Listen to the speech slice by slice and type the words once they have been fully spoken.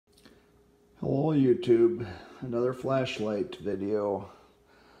Hello YouTube, another flashlight video.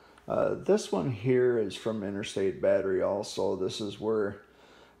 This one here is from Interstate Battery also. This is where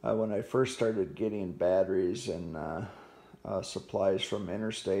when I first started getting batteries and supplies from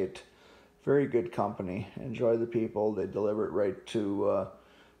Interstate. Very good company. Enjoy the people. They deliver it right to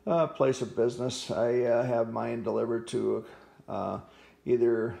place of business. I have mine delivered to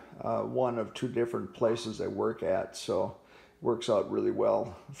either one of two different places I work at, so it works out really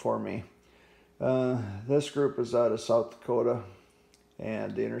well for me. This group is out of South Dakota,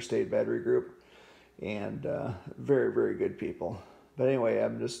 and the Interstate Battery Group, and very, very good people. But anyway,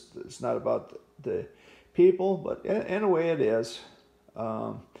 it's not about the people, but in a way it is.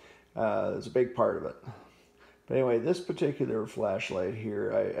 It's a big part of it. But anyway, this particular flashlight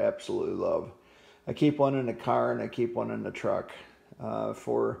here, I absolutely love. I keep one in the car and I keep one in the truck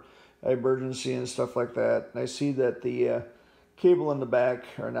for emergency and stuff like that. And I see that the cable in the back,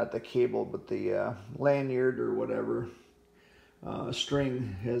 or not the cable, but the lanyard or whatever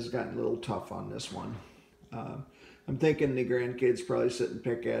string has gotten a little tough on this one. I'm thinking the grandkids probably sit and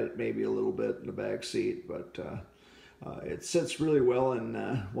pick at it maybe a little bit in the back seat, but it sits really well in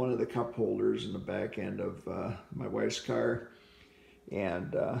one of the cup holders in the back end of my wife's car,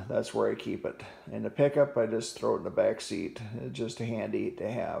 and that's where I keep it. In the pickup, I just throw it in the back seat. It's just handy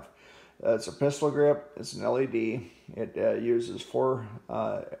to have. It's a pistol grip. It's an LED. It uses 4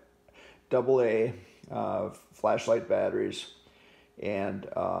 AA flashlight batteries, and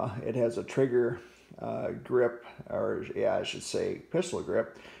it has a trigger grip, or yeah, I should say pistol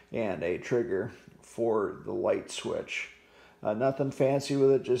grip, and a trigger for the light switch. Nothing fancy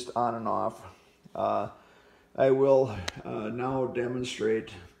with it, just on and off. I will now demonstrate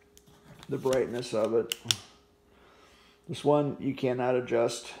the brightness of it. This one, you cannot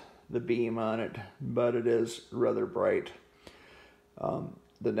adjust the beam on it, but it is rather bright.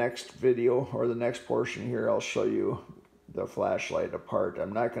 The next video, or the next portion here, I'll show you the flashlight apart.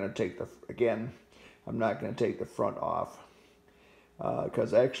 I'm not going to take I'm not going to take the front off,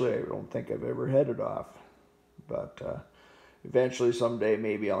 because actually I don't think I've ever had it off, but eventually someday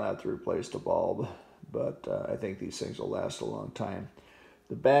maybe I'll have to replace the bulb, but I think these things will last a long time.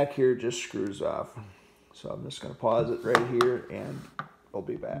 The back here just screws off, so I'm just going to pause it right here and I'll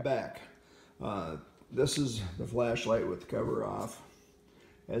be back. This is the flashlight with the cover off.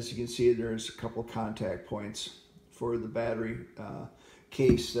 As you can see, there's a couple contact points for the battery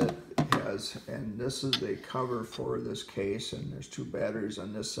case that it has, and this is the cover for this case, and there's 2 batteries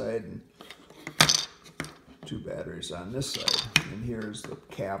on this side and 2 batteries on this side, and here's the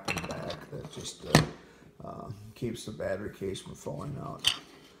cap in the back that just keeps the battery case from falling out.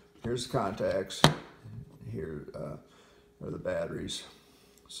 Here's the contacts. Here are the batteries.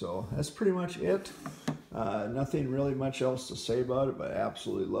 So that's pretty much it. Nothing really much else to say about it, but I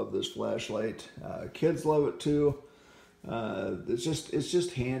absolutely love this flashlight. Kids love it too. It's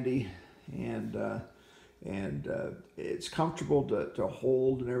just handy, and it's comfortable to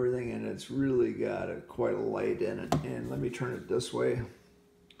hold and everything, and it's really got quite a light in it. And let me turn it this way,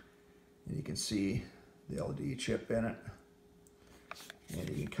 and you can see the LED chip in it. And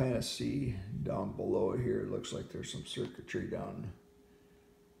you can kind of see down below here, it looks like there's some circuitry down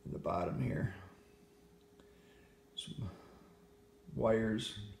in the bottom here. Some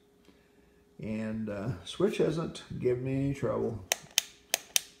wires. And switch hasn't given me any trouble.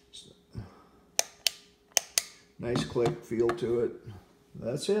 Nice click feel to it.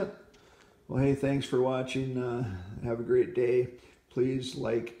 That's it. Well, hey, thanks for watching. Have a great day. Please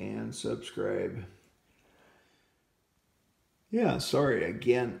like and subscribe. Yeah, sorry,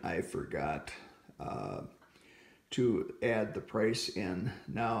 again, I forgot to add the price in.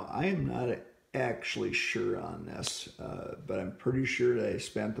 Now, I am not actually sure on this, but I'm pretty sure that I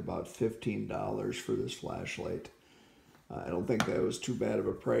spent about $15 for this flashlight. I don't think that was too bad of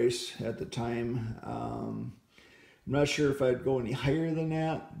a price at the time. I'm not sure if I'd go any higher than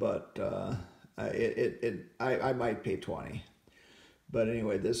that, but I might pay $20. But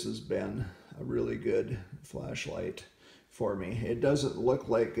anyway, this has been a really good flashlight for me. It doesn't look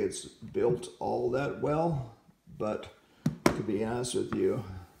like it's built all that well, but to be honest with you,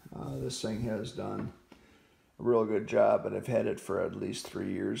 this thing has done a real good job, and I've had it for at least 3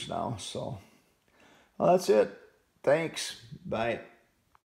 years now. So, well, that's it. Thanks. Bye.